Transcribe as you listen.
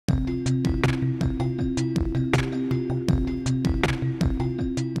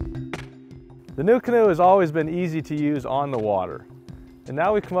The NuCanoe has always been easy to use on the water. And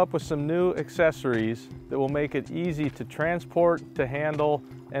now we come up with some new accessories that will make it easy to transport, to handle,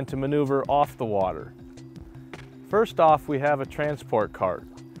 and to maneuver off the water. First off, we have a transport cart.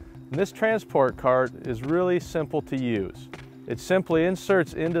 And this transport cart is really simple to use. It simply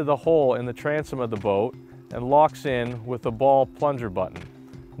inserts into the hole in the transom of the boat and locks in with a ball plunger button.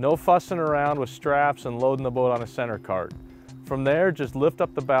 No fussing around with straps and loading the boat on a center cart. From there, just lift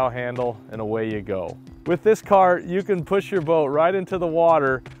up the bow handle and away you go. With this cart, you can push your boat right into the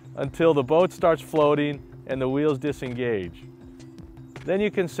water until the boat starts floating and the wheels disengage. Then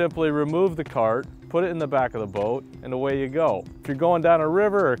you can simply remove the cart, put it in the back of the boat, and away you go. If you're going down a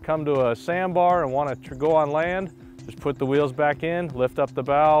river or come to a sandbar and want to go on land, just put the wheels back in, lift up the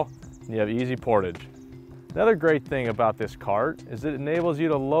bow, and you have easy portage. Another great thing about this cart is it enables you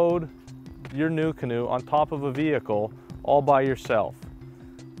to load your NuCanoe on top of a vehicle all by yourself.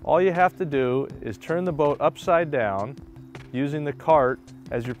 All you have to do is turn the boat upside down using the cart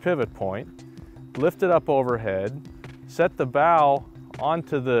as your pivot point, lift it up overhead, set the bow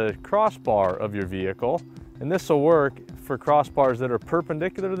onto the crossbar of your vehicle, and this will work for crossbars that are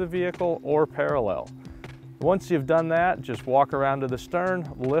perpendicular to the vehicle or parallel. Once you've done that, just walk around to the stern,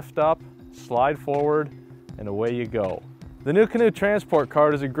 lift up, slide forward, and away you go. The NuCanoe transport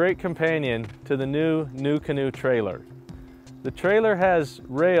cart is a great companion to the new NuCanoe trailer. The trailer has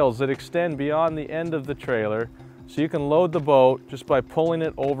rails that extend beyond the end of the trailer, so you can load the boat just by pulling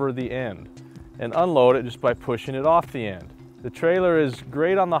it over the end and unload it just by pushing it off the end. The trailer is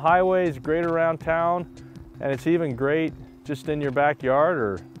great on the highways, great around town, and it's even great just in your backyard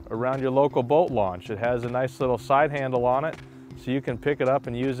or around your local boat launch. It has a nice little side handle on it, so you can pick it up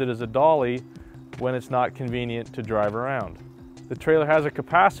and use it as a dolly when it's not convenient to drive around. The trailer has a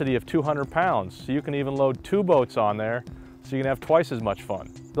capacity of 200 pounds, so you can even load 2 boats on there, so you can have twice as much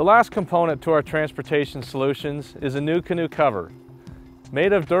fun. The last component to our transportation solutions is a NuCanoe cover.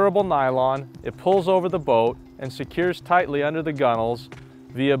 Made of durable nylon, it pulls over the boat and secures tightly under the gunnels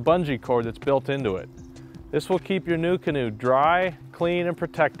via bungee cord that's built into it. This will keep your NuCanoe dry, clean, and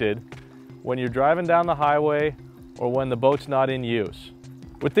protected when you're driving down the highway or when the boat's not in use.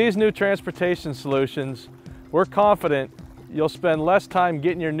 With these new transportation solutions, we're confident you'll spend less time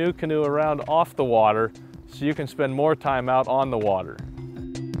getting your NuCanoe around off the water so you can spend more time out on the water.